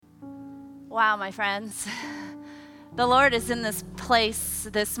Wow, my friends. The Lord is in this place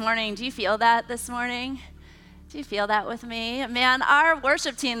this morning. Do you feel that this morning? Do you feel that with me? Man, our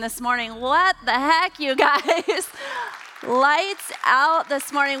worship team this morning, what the heck, you guys? Lights out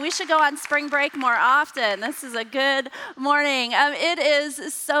this morning. We should go on spring break more often. This is a good morning. It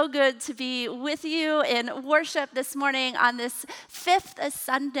is so good to be with you in worship this morning on this fifth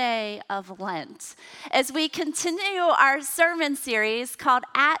Sunday of Lent as we continue our sermon series called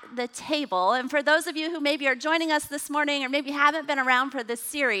At the Table. And for those of you who maybe are joining us this morning or maybe haven't been around for this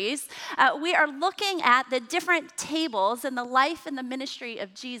series, we are looking at the different tables in the life and the ministry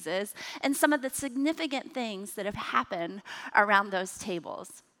of Jesus and some of the significant things that have happened around those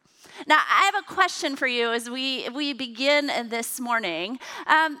tables. Now, I have a question for you as we begin this morning.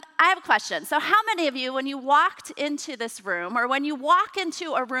 I have a question. So how many of you, when you walked into this room, or when you walk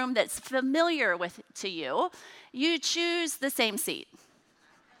into a room that's familiar to you, you choose the same seat?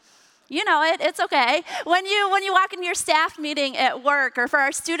 You know it, it's okay. When you walk into your staff meeting at work, or for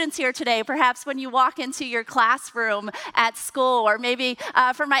our students here today, perhaps when you walk into your classroom at school, or maybe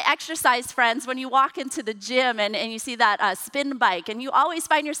for my exercise friends, when you walk into the gym and you see that spin bike, and you always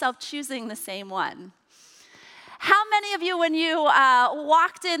find yourself choosing the same one. How many of you, when you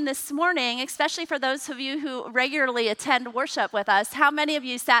walked in this morning, especially for those of you who regularly attend worship with us, how many of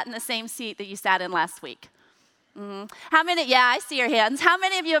you sat in the same seat that you sat in last week? Mm-hmm. How many? Yeah, I see your hands. How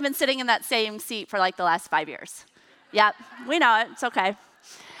many of you have been sitting in that same seat for like the last 5 years? Yep, we know it. It's okay.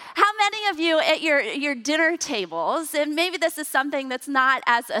 How many of you at your dinner tables, and maybe this is something that's not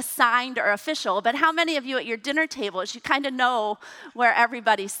as assigned or official, but how many of you at your dinner tables, you kind of know where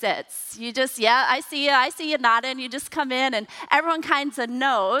everybody sits? You just, yeah, I see you nodding. You just come in and everyone kind of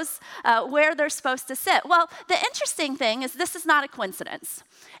knows where they're supposed to sit. Well, the interesting thing is this is not a coincidence.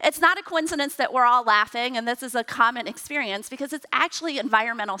 It's not a coincidence that we're all laughing and this is a common experience because it's actually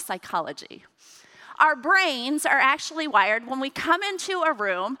environmental psychology. Our brains are actually wired when we come into a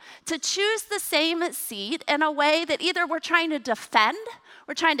room to choose the same seat in a way that either we're trying to defend,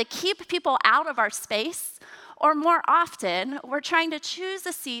 we're trying to keep people out of our space, or more often, we're trying to choose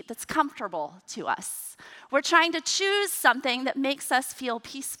a seat that's comfortable to us. We're trying to choose something that makes us feel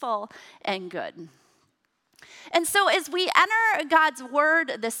peaceful and good. And so as we enter God's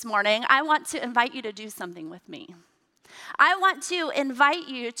word this morning, I want to invite you to do something with me. I want to invite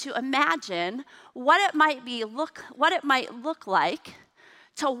you to imagine what it might look like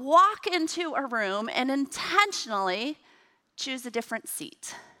to walk into a room and intentionally choose a different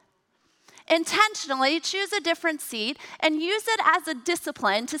seat. Intentionally choose a different seat and use it as a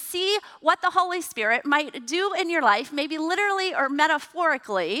discipline to see what the Holy Spirit might do in your life, maybe literally or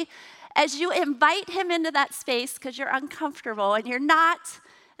metaphorically, as you invite him into that space because you're uncomfortable and you're not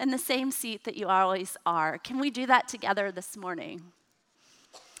in the same seat that you always are. Can we do that together this morning?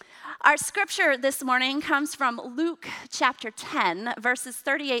 Our scripture this morning comes from Luke chapter 10, verses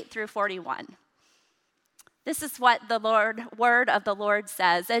 38 through 41. This is what the word of the Lord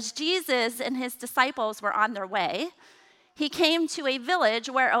says. As Jesus and his disciples were on their way, he came to a village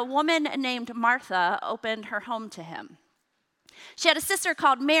where a woman named Martha opened her home to him. She had a sister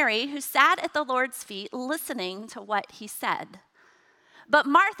called Mary who sat at the Lord's feet listening to what he said. But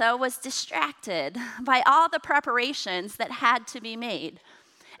Martha was distracted by all the preparations that had to be made.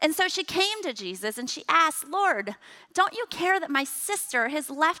 And so she came to Jesus and she asked, "Lord, don't you care that my sister has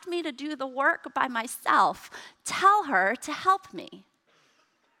left me to do the work by myself? Tell her to help me."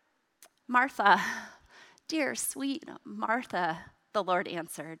 "Martha, dear, sweet Martha," the Lord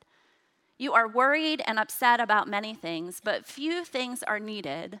answered, "you are worried and upset about many things, but few things are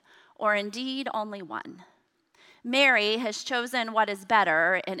needed, or indeed only one. Mary has chosen what is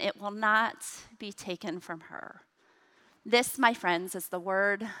better, and it will not be taken from her." This, my friends, is the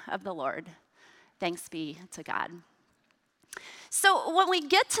word of the Lord. Thanks be to God. So when we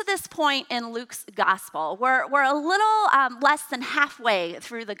get to this point in Luke's gospel, we're a little less than halfway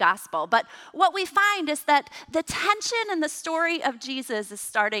through the gospel. But what we find is that the tension in the story of Jesus is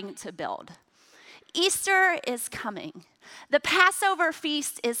starting to build. Easter is coming. The Passover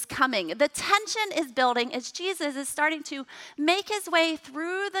feast is coming. The tension is building as Jesus is starting to make his way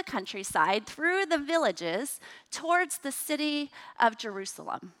through the countryside, through the villages, towards the city of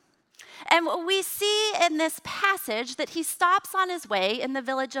Jerusalem. And we see in this passage that he stops on his way in the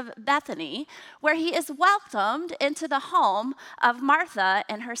village of Bethany, where he is welcomed into the home of Martha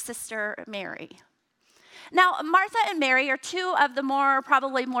and her sister Mary. Now, Martha and Mary are two of the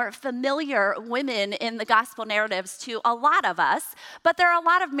probably more familiar women in the gospel narratives to a lot of us, but there are a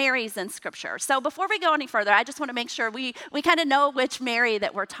lot of Marys in Scripture. So before we go any further, I just want to make sure we kind of know which Mary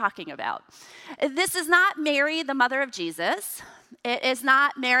that we're talking about. This is not Mary, the mother of Jesus. It is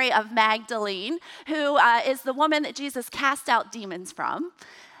not Mary of Magdalene, who is the woman that Jesus cast out demons from.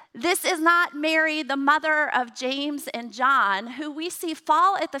 This is not Mary, the mother of James and John, who we see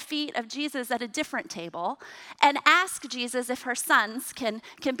fall at the feet of Jesus at a different table and ask Jesus if her sons can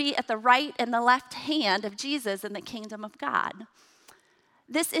be at the right and the left hand of Jesus in the kingdom of God.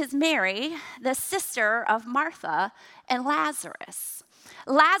 This is Mary, the sister of Martha and Lazarus.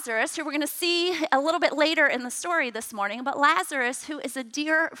 Lazarus, who we're going to see a little bit later in the story this morning, but Lazarus, who is a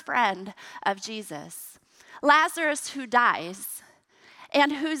dear friend of Jesus. Lazarus, who dies,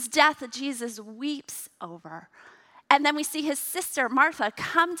 and whose death Jesus weeps over. And then we see his sister, Martha,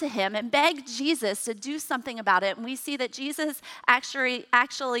 come to him and beg Jesus to do something about it. And we see that Jesus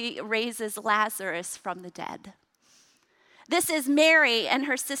actually raises Lazarus from the dead. This is Mary and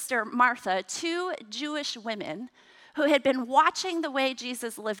her sister, Martha, two Jewish women who had been watching the way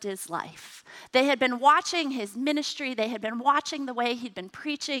Jesus lived his life. They had been watching his ministry. They had been watching the way he'd been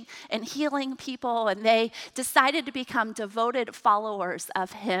preaching and healing people, and they decided to become devoted followers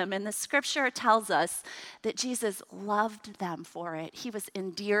of him. And the scripture tells us that Jesus loved them for it. He was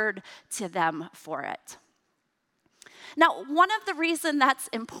endeared to them for it. Now, one of the reasons that's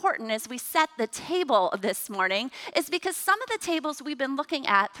important as we set the table this morning is because some of the tables we've been looking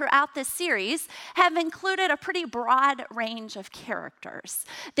at throughout this series have included a pretty broad range of characters.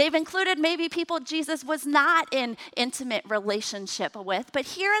 They've included maybe people Jesus was not in intimate relationship with, but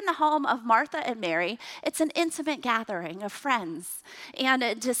here in the home of Martha and Mary, it's an intimate gathering of friends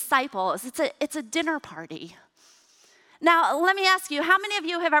and disciples. It's a dinner party. Now, let me ask you, how many of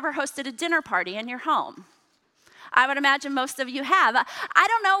you have ever hosted a dinner party in your home? I would imagine most of you have. I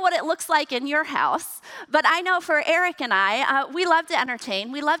don't know what it looks like in your house, but I know for Eric and I, we love to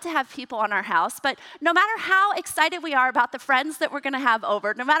entertain. We love to have people in our house, but no matter how excited we are about the friends that we're going to have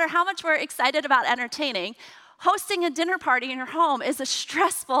over, no matter how much we're excited about entertaining, hosting a dinner party in your home is a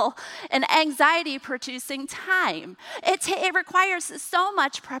stressful and anxiety-producing time. It requires so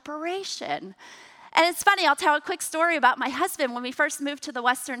much preparation. And it's funny, I'll tell a quick story about my husband. When we first moved to the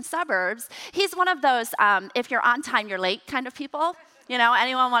western suburbs, he's one of those, if you're on time, you're late kind of people. You know,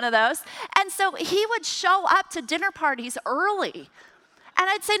 anyone one of those? And so he would show up to dinner parties early. And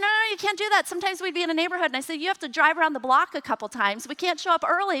I'd say, no, you can't do that. Sometimes we'd be in a neighborhood, and I said, you have to drive around the block a couple times. We can't show up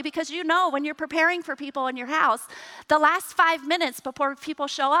early because you know when you're preparing for people in your house, the last 5 minutes before people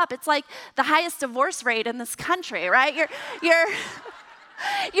show up, it's like the highest divorce rate in this country, right?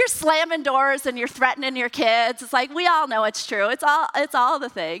 You're slamming doors and you're threatening your kids. It's like, we all know it's true. It's all the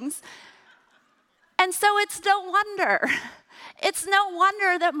things. And so it's no wonder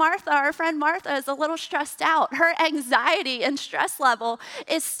that Martha, our friend Martha, is a little stressed out. Her anxiety and stress level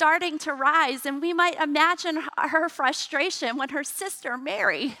is starting to rise, and we might imagine her frustration when her sister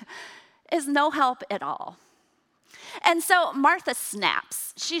Mary is no help at all. And so Martha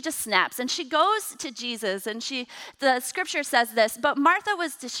snaps. She just snaps. And she goes to Jesus, and the scripture says this, but Martha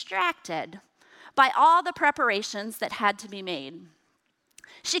was distracted by all the preparations that had to be made.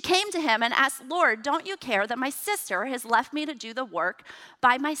 She came to him and asked, Lord, don't you care that my sister has left me to do the work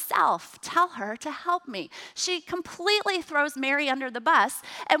by myself? Tell her to help me. She completely throws Mary under the bus,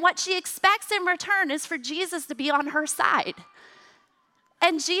 and what she expects in return is for Jesus to be on her side.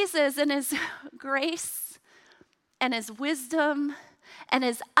 And Jesus, in his grace and his wisdom and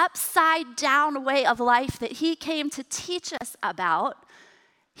his upside down way of life that he came to teach us about,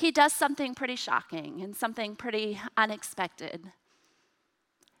 he does something pretty shocking and something pretty unexpected.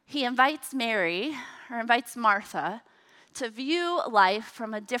 He invites Martha to view life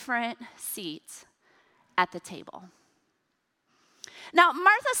from a different seat at the table. Now,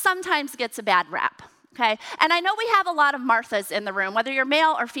 Martha sometimes gets a bad rap. Okay, and I know we have a lot of Marthas in the room, whether you're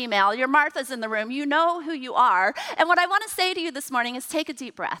male or female, you're Marthas in the room, you know who you are. And what I want to say to you this morning is take a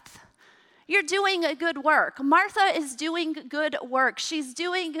deep breath. You're doing a good work. Martha is doing good work. She's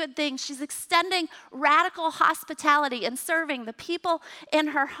doing good things. She's extending radical hospitality and serving the people in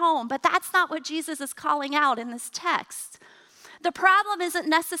her home. But that's not what Jesus is calling out in this text. The problem isn't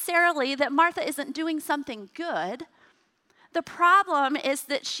necessarily that Martha isn't doing something good. The problem is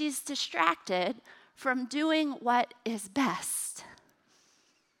that she's distracted from doing what is best.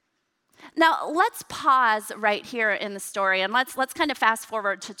 Now, let's pause right here in the story, and let's kind of fast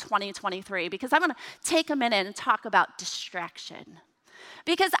forward to 2023, because I'm going to take a minute and talk about distraction.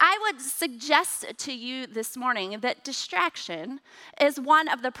 Because I would suggest to you this morning that distraction is one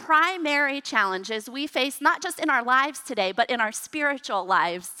of the primary challenges we face, not just in our lives today, but in our spiritual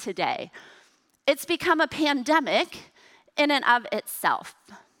lives today. It's become a pandemic in and of itself.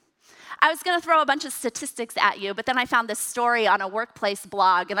 I was going to throw a bunch of statistics at you, but then I found this story on a workplace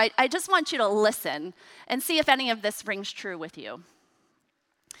blog, and I just want you to listen and see if any of this rings true with you.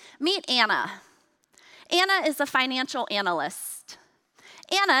 Meet Anna. Anna is a financial analyst.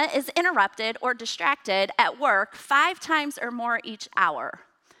 Anna is interrupted or distracted at work 5 times or more each hour,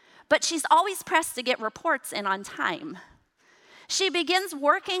 but she's always pressed to get reports in on time. She begins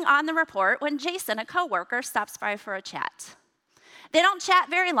working on the report when Jason, a coworker, stops by for a chat. They don't chat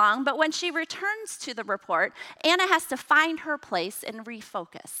very long, but when she returns to the report, Anna has to find her place and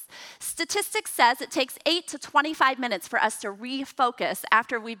refocus. Statistics says it takes 8 to 25 minutes for us to refocus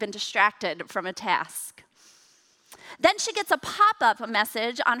after we've been distracted from a task. Then she gets a pop-up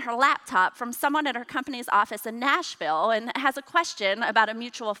message on her laptop from someone at her company's office in Nashville and has a question about a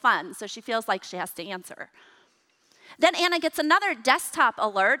mutual fund, so she feels like she has to answer. Then Anna gets another desktop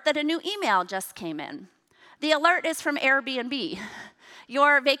alert that a new email just came in. The alert is from Airbnb.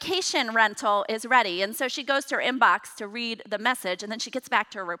 Your vacation rental is ready. And so she goes to her inbox to read the message, and then she gets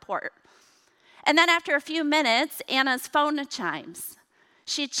back to her report. And then after a few minutes, Anna's phone chimes.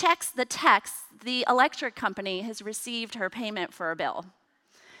 She checks the text. The electric company has received her payment for a bill.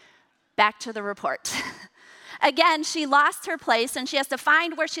 Back to the report. Again, she lost her place, and she has to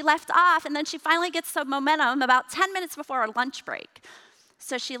find where she left off, and then she finally gets some momentum about 10 minutes before her lunch break.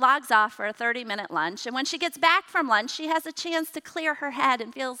 So she logs off for a 30-minute lunch, and when she gets back from lunch, she has a chance to clear her head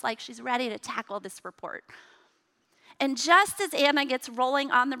and feels like she's ready to tackle this report. And just as Anna gets rolling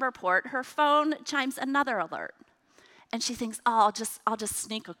on the report, her phone chimes another alert. And she thinks, I'll just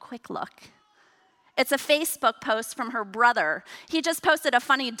sneak a quick look. It's a Facebook post from her brother. He just posted a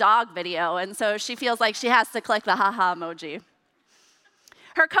funny dog video, and so she feels like she has to click the haha emoji.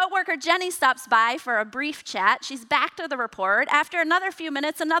 Her coworker Jenny stops by for a brief chat. She's back to the report. After another few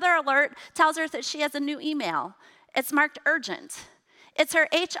minutes, another alert tells her that she has a new email. It's marked urgent. It's her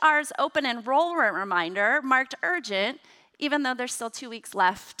HR's open enrollment reminder, marked urgent, even though there's still 2 weeks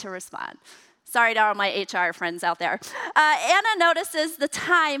left to respond. Sorry to all my HR friends out there. Anna notices the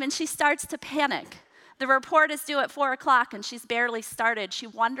time and she starts to panic. The report is due at 4 o'clock and she's barely started. She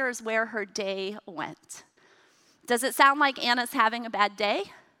wonders where her day went. Does it sound like Anna's having a bad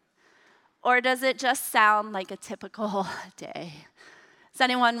day? Or does it just sound like a typical day? Does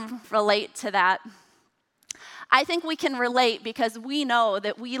anyone relate to that? I think we can relate because we know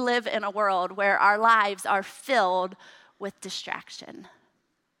that we live in a world where our lives are filled with distraction.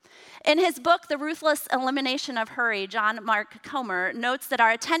 In his book, The Ruthless Elimination of Hurry, John Mark Comer notes that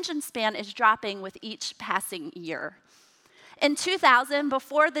our attention span is dropping with each passing year. In 2000,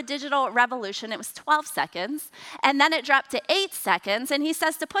 before the digital revolution, it was 12 seconds, and then it dropped to 8 seconds. And he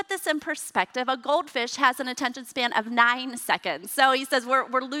says, to put this in perspective, a goldfish has an attention span of 9 seconds. So he says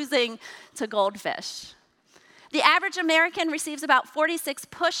we're losing to goldfish. The average American receives about 46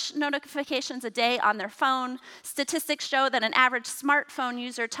 push notifications a day on their phone. Statistics show that an average smartphone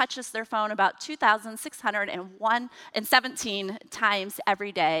user touches their phone about 2,617 times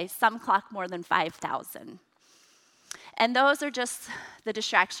every day. Some clock more than 5,000. And those are just the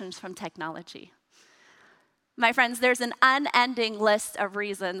distractions from technology. My friends, there's an unending list of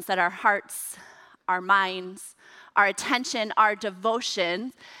reasons that our hearts, our minds, our attention, our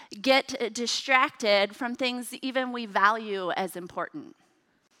devotion get distracted from things even we value as important.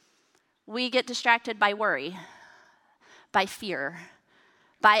 We get distracted by worry, by fear,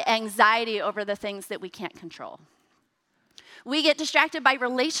 by anxiety over the things that we can't control. We get distracted by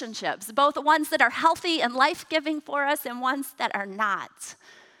relationships, both ones that are healthy and life-giving for us and ones that are not.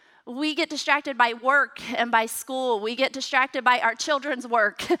 We get distracted by work and by school. We get distracted by our children's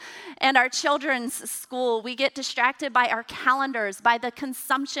work and our children's school. We get distracted by our calendars, by the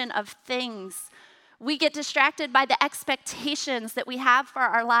consumption of things. We get distracted by the expectations that we have for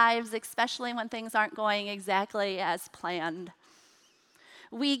our lives, especially when things aren't going exactly as planned.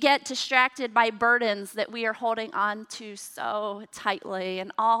 We get distracted by burdens that we are holding on to so tightly,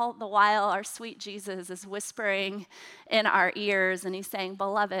 and all the while our sweet Jesus is whispering in our ears, and he's saying,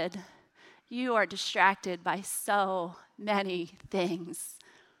 beloved, you are distracted by so many things.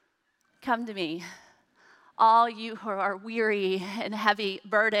 Come to me, all you who are weary and heavy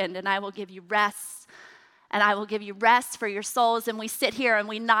burdened, and I will give you rest, and I will give you rest for your souls. And we sit here and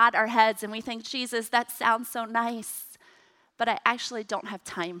we nod our heads and we think, Jesus, that sounds so nice. But I actually don't have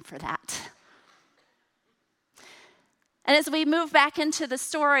time for that. And as we move back into the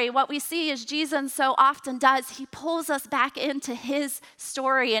story, what we see is Jesus so often does, he pulls us back into his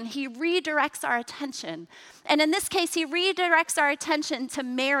story and he redirects our attention. And in this case, he redirects our attention to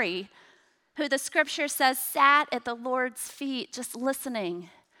Mary, who the scripture says sat at the Lord's feet just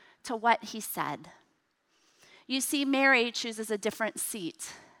listening to what he said. You see, Mary chooses a different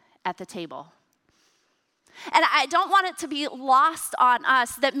seat at the table. And I don't want it to be lost on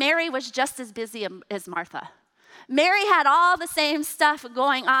us that Mary was just as busy as Martha. Mary had all the same stuff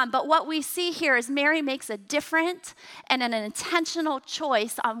going on, but what we see here is Mary makes a different and an intentional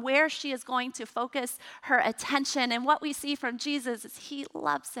choice on where she is going to focus her attention. And what we see from Jesus is he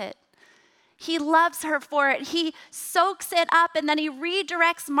loves it. He loves her for it. He soaks it up, and then he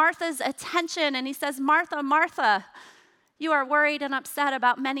redirects Martha's attention, and he says, Martha, Martha, you are worried and upset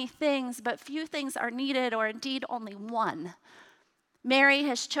about many things, but few things are needed, or indeed only one. Mary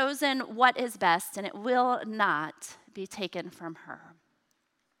has chosen what is best, and it will not be taken from her.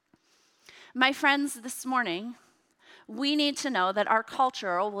 My friends, this morning, we need to know that our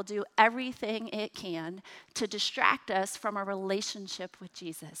culture will do everything it can to distract us from a relationship with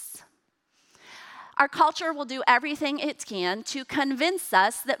Jesus. Our culture will do everything it can to convince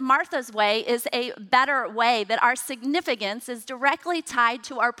us that Martha's way is a better way, that our significance is directly tied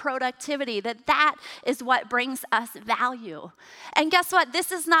to our productivity, that is what brings us value. And guess what?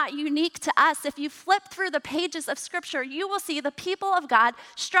 This is not unique to us. If you flip through the pages of Scripture, you will see the people of God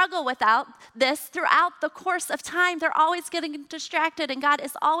struggle without this throughout the course of time. They're always getting distracted, and God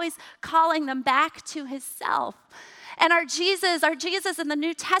is always calling them back to himself. And our Jesus in the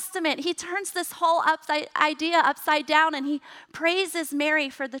New Testament, he turns this whole idea upside down, and he praises Mary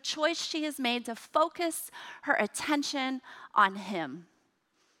for the choice she has made to focus her attention on him.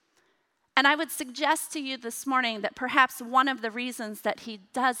 And I would suggest to you this morning that perhaps one of the reasons that he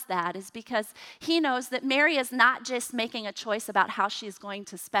does that is because he knows that Mary is not just making a choice about how she's going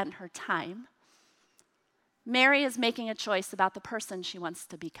to spend her time. Mary is making a choice about the person she wants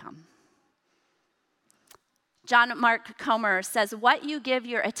to become. John Mark Comer says, what you give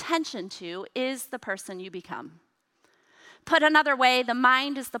your attention to is the person you become. Put another way, the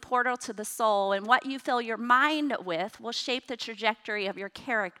mind is the portal to the soul, and what you fill your mind with will shape the trajectory of your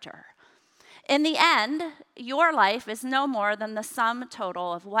character. In the end, your life is no more than the sum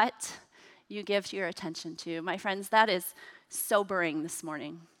total of what you give your attention to. My friends, that is sobering this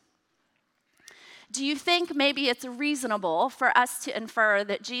morning. Do you think maybe it's reasonable for us to infer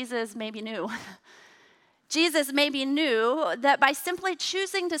that Jesus maybe knew? Jesus maybe knew that by simply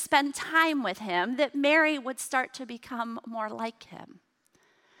choosing to spend time with him, that Mary would start to become more like him.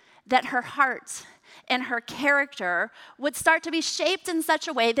 That her heart and her character would start to be shaped in such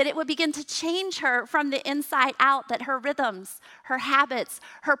a way that it would begin to change her from the inside out, that her rhythms, her habits,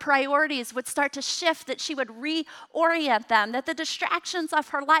 her priorities would start to shift, that she would reorient them, that the distractions of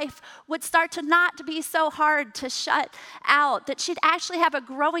her life would start to not be so hard to shut out, that she'd actually have a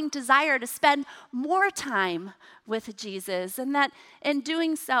growing desire to spend more time with Jesus, and that in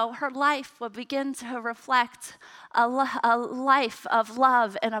doing so, her life would begin to reflect a life of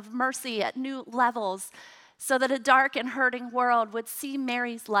love and of mercy at new levels, so that a dark and hurting world would see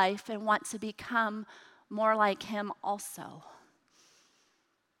Mary's life and want to become more like him also.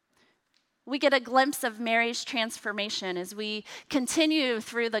 We get a glimpse of Mary's transformation as we continue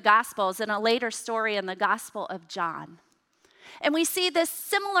through the Gospels and a later story in the Gospel of John. And we see this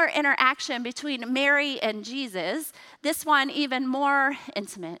similar interaction between Mary and Jesus, this one even more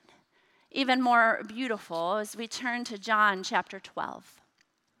intimate, even more beautiful, as we turn to John chapter 12.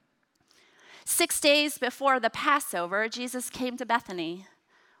 6 days before the Passover, Jesus came to Bethany,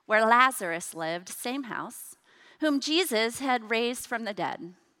 where Lazarus lived, same house, whom Jesus had raised from the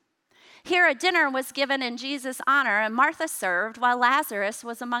dead. Here a dinner was given in Jesus' honor, and Martha served, while Lazarus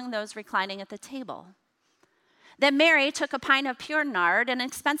was among those reclining at the table. Then Mary took a pint of pure nard, an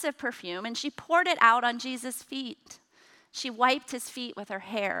expensive perfume, and she poured it out on Jesus' feet. She wiped his feet with her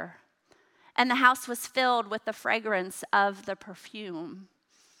hair, and the house was filled with the fragrance of the perfume.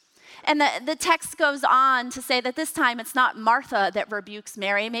 And the text goes on to say that this time it's not Martha that rebukes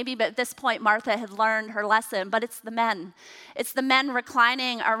Mary. Maybe at this point Martha had learned her lesson, but it's the men. It's the men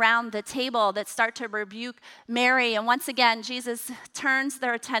reclining around the table that start to rebuke Mary. And once again, Jesus turns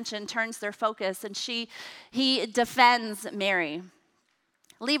their attention, turns their focus, and he defends Mary.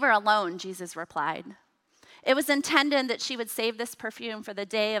 "Leave her alone," Jesus replied. "It was intended that she would save this perfume for the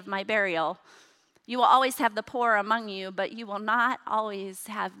day of my burial. You will always have the poor among you, but you will not always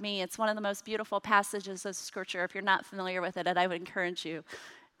have me." It's one of the most beautiful passages of Scripture. If you're not familiar with it, I would encourage you,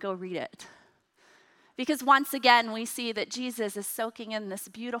 go read it. Because once again, we see that Jesus is soaking in this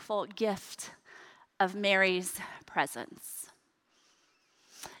beautiful gift of Mary's presence.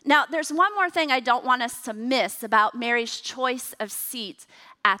 Now, there's one more thing I don't want us to miss about Mary's choice of seat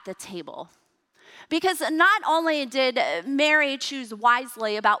at the table. Because not only did Mary choose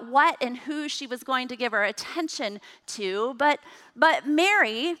wisely about what and who she was going to give her attention to, but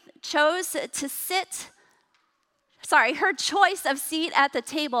Mary chose to sit Her choice of seat at the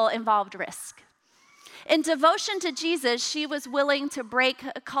table involved risk. In devotion to Jesus, she was willing to break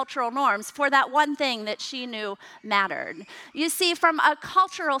cultural norms for that one thing that she knew mattered. You see, from a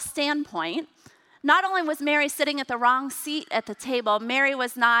cultural standpoint, not only was Mary sitting at the wrong seat at the table, Mary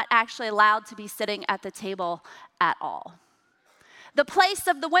was not actually allowed to be sitting at the table at all. The place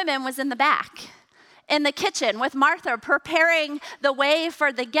of the women was in the back, in the kitchen with Martha preparing the way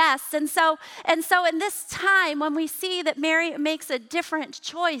for the guests. And so in this time when we see that Mary makes a different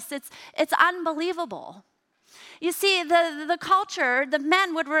choice, it's unbelievable. You see, the culture, the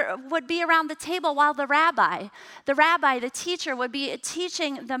men would be around the table while the rabbi, the teacher, would be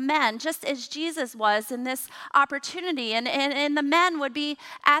teaching the men, just as Jesus was in this opportunity. And the men would be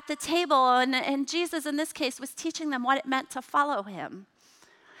at the table, and Jesus, in this case, was teaching them what it meant to follow him.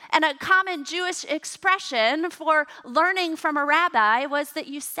 And a common Jewish expression for learning from a rabbi was that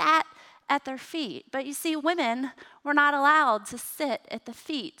you sat at their feet. But you see, women were not allowed to sit at the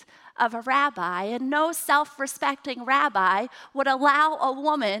feet of a rabbi, and no self-respecting rabbi would allow a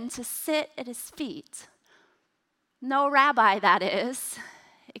woman to sit at his feet. No rabbi, that is,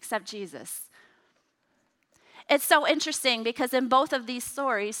 except Jesus. It's so interesting because in both of these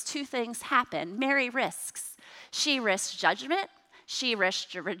stories, two things happen. Mary risks. She risks judgment. She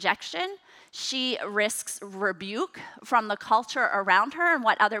risks rejection. She risks rebuke from the culture around her and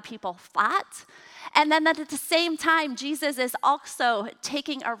what other people thought. And then at the same time, Jesus is also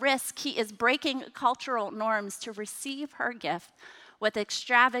taking a risk. He is breaking cultural norms to receive her gift with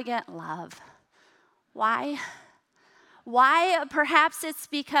extravagant love. Why? Why? Perhaps it's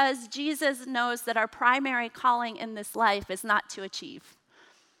because Jesus knows that our primary calling in this life is not to achieve.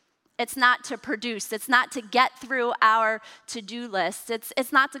 It's not to produce. It's not to get through our to-do list.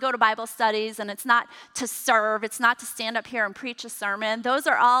 It's not to go to Bible studies, and it's not to serve. It's not to stand up here and preach a sermon. Those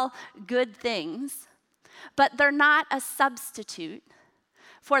are all good things, but they're not a substitute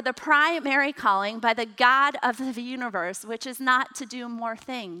for the primary calling by the God of the universe, which is not to do more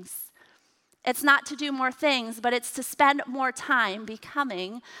things. It's not to do more things, but it's to spend more time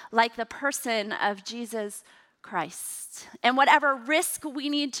becoming like the person of Jesus Christ. And whatever risk we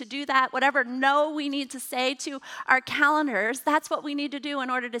need to do that, whatever no we need to say to our calendars, that's what we need to do in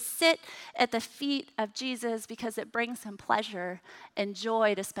order to sit at the feet of Jesus, because it brings him pleasure and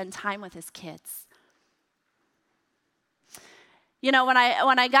joy to spend time with his kids. You know, when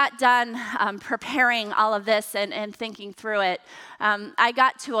I got done preparing all of this and thinking through it, I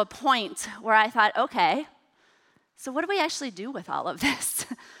got to a point where I thought, okay, so what do we actually do with all of this?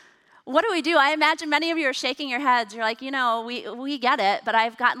 What do we do? I imagine many of you are shaking your heads. You're like, you know, we get it, but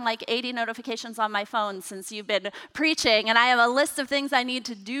I've gotten like 80 notifications on my phone since you've been preaching, and I have a list of things I need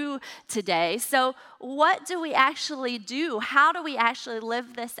to do today. So what do we actually do? How do we actually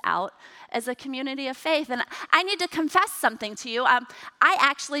live this out as a community of faith? And I need to confess something to you. I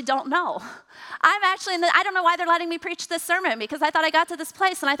actually don't know. I don't know why they're letting me preach this sermon, because I thought I got to this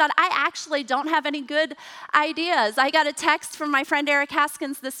place and I thought I actually don't have any good ideas. I got a text from my friend Eric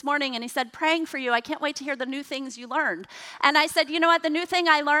Haskins this morning, and he said, praying for you. I can't wait to hear the new things you learned. And I said, you know what? The new thing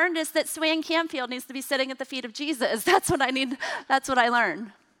I learned is that Suanne Camfield needs to be sitting at the feet of Jesus. That's what I need. That's what I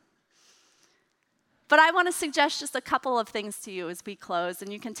learned. But I want to suggest just a couple of things to you as we close,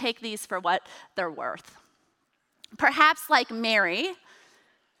 and you can take these for what they're worth. Perhaps like Mary,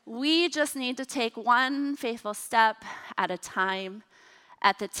 we just need to take one faithful step at a time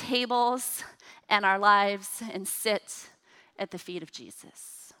at the tables and our lives and sit at the feet of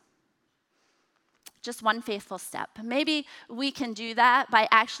Jesus. Just one faithful step. Maybe we can do that by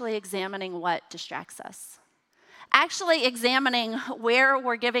actually examining what distracts us. Actually examining where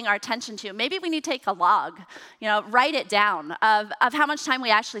we're giving our attention to. Maybe we need to take a log, write it down of how much time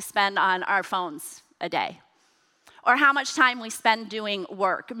we actually spend on our phones a day, or how much time we spend doing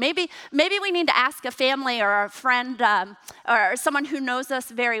work. Maybe we need to ask a family or a friend or someone who knows us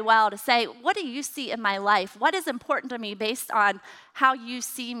very well to say, what do you see in my life? What is important to me based on how you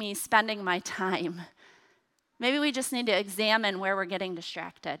see me spending my time? Maybe we just need to examine where we're getting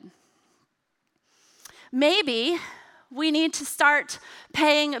distracted. Maybe we need to start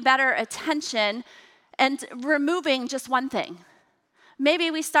paying better attention and removing just one thing. Maybe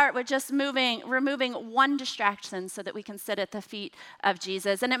we start with just removing one distraction so that we can sit at the feet of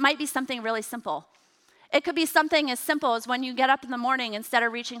Jesus. And it might be something really simple. It could be something as simple as when you get up in the morning, instead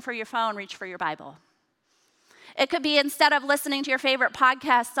of reaching for your phone, reach for your Bible. It could be instead of listening to your favorite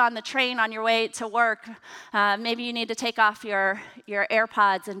podcast on the train on your way to work, maybe you need to take off your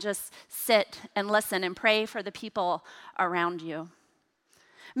AirPods and just sit and listen and pray for the people around you.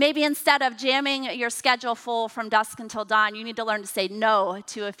 Maybe instead of jamming your schedule full from dusk until dawn, you need to learn to say no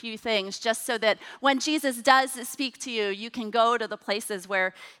to a few things just so that when Jesus does speak to you, you can go to the places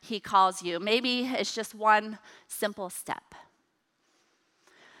where he calls you. Maybe it's just one simple step.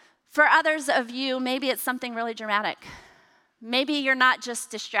 For others of you, maybe it's something really dramatic. Maybe you're not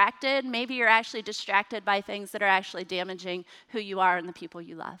just distracted. Maybe you're actually distracted by things that are actually damaging who you are and the people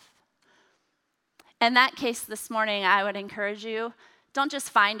you love. In that case this morning, I would encourage you, don't just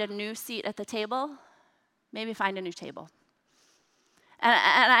find a new seat at the table, maybe find a new table.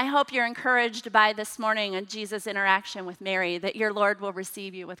 And I hope you're encouraged by this morning and Jesus' interaction with Mary, that your Lord will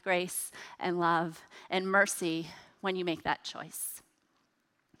receive you with grace and love and mercy when you make that choice.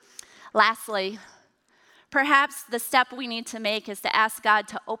 Lastly, perhaps the step we need to make is to ask God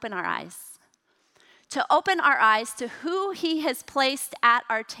to open our eyes. To open our eyes to who he has placed at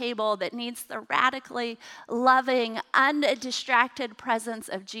our table that needs the radically loving, undistracted presence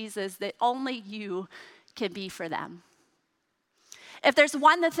of Jesus that only you can be for them. If there's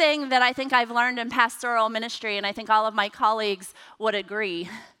one thing that I think I've learned in pastoral ministry, and I think all of my colleagues would agree,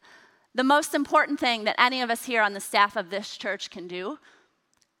 the most important thing that any of us here on the staff of this church can do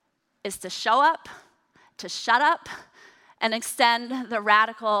is to show up, to shut up, and extend the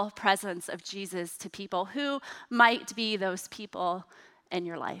radical presence of Jesus to people who might be those people in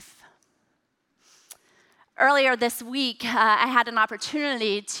your life. Earlier this week, I had an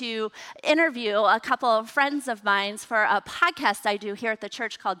opportunity to interview a couple of friends of mine for a podcast I do here at the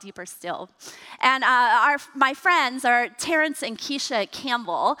church called Deeper Still. And my friends are Terrence and Keisha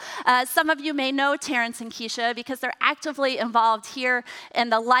Campbell. Some of you may know Terrence and Keisha because they're actively involved here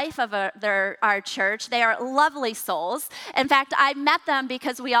in the life of our church. They are lovely souls. In fact, I met them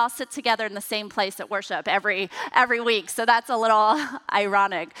because we all sit together in the same place at worship every week, so that's a little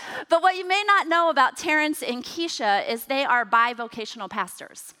ironic. But what you may not know about Terrence and Keisha is they are bivocational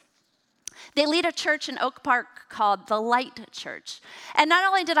pastors. They lead a church in Oak Park called the Light Church. And not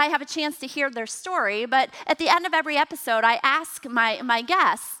only did I have a chance to hear their story, but at the end of every episode, I ask my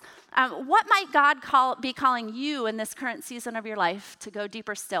guests, what might God be calling you in this current season of your life to go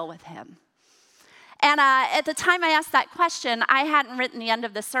deeper still with him? And at the time I asked that question, I hadn't written the end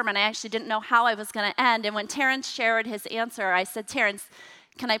of the sermon. I actually didn't know how I was going to end. And when Terrence shared his answer, I said, Terrence,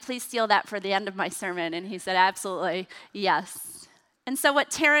 can I please steal that for the end of my sermon? And he said, absolutely, yes. And so what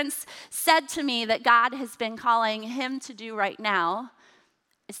Terrence said to me that God has been calling him to do right now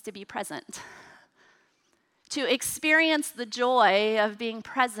is to be present, to experience the joy of being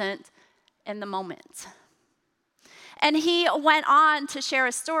present in the moment. And he went on to share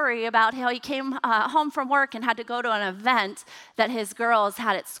a story about how he came home from work and had to go to an event that his girls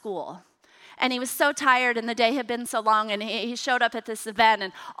had at school. And he was so tired and the day had been so long and he showed up at this event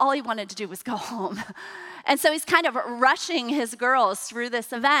and all he wanted to do was go home. And so he's kind of rushing his girls through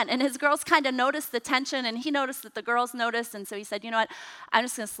this event. And his girls kind of noticed the tension and he noticed that the girls noticed. And so he said, you know what, I'm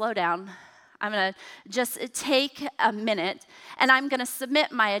just going to slow down. I'm going to just take a minute and I'm going to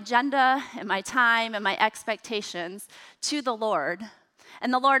submit my agenda and my time and my expectations to the Lord.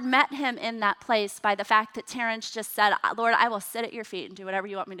 And the Lord met him in that place by the fact that Terrence just said, Lord, I will sit at your feet and do whatever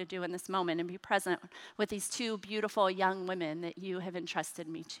you want me to do in this moment and be present with these two beautiful young women that you have entrusted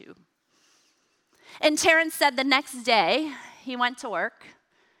me to. And Terrence said the next day, he went to work,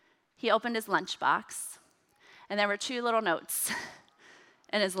 he opened his lunchbox, and there were two little notes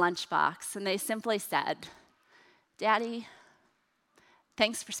in his lunchbox, and they simply said, Daddy,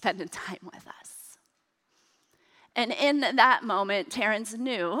 thanks for spending time with us. And in that moment, Terrence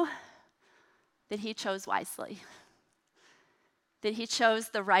knew that he chose wisely, that he chose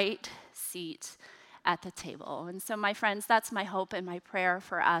the right seat at the table. And so, my friends, that's my hope and my prayer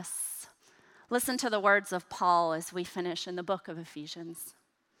for us. Listen to the words of Paul as we finish in the book of Ephesians.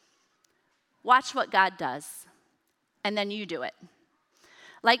 Watch what God does, and then you do it.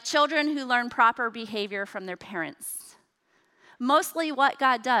 Like children who learn proper behavior from their parents. Mostly what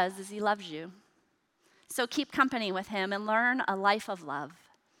God does is he loves you. So keep company with him and learn a life of love.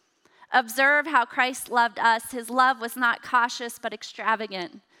 Observe how Christ loved us. His love was not cautious but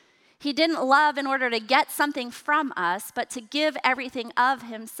extravagant. He didn't love in order to get something from us, but to give everything of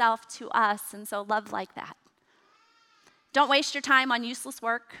himself to us, and so love like that. Don't waste your time on useless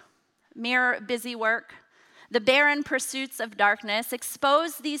work, mere busy work, the barren pursuits of darkness.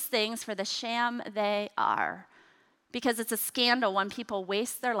 Expose these things for the sham they are. Because it's a scandal when people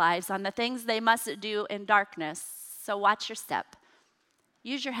waste their lives on the things they must do in darkness. So watch your step.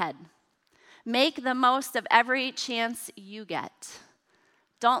 Use your head. Make the most of every chance you get.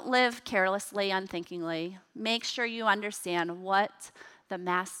 Don't live carelessly, unthinkingly. Make sure you understand what the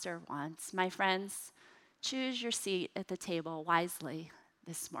master wants. My friends, choose your seat at the table wisely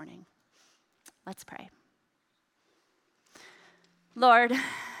this morning. Let's pray. Lord,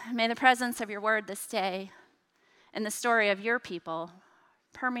 may the presence of your word this day and the story of your people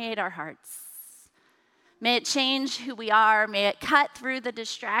permeate our hearts. May it change who we are. May it cut through the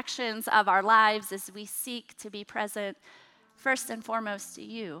distractions of our lives as we seek to be present first and foremost to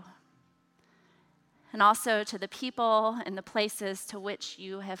you, and also to the people and the places to which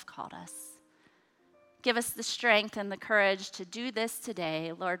you have called us. Give us the strength and the courage to do this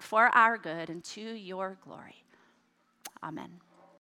today, Lord, for our good and to your glory. Amen.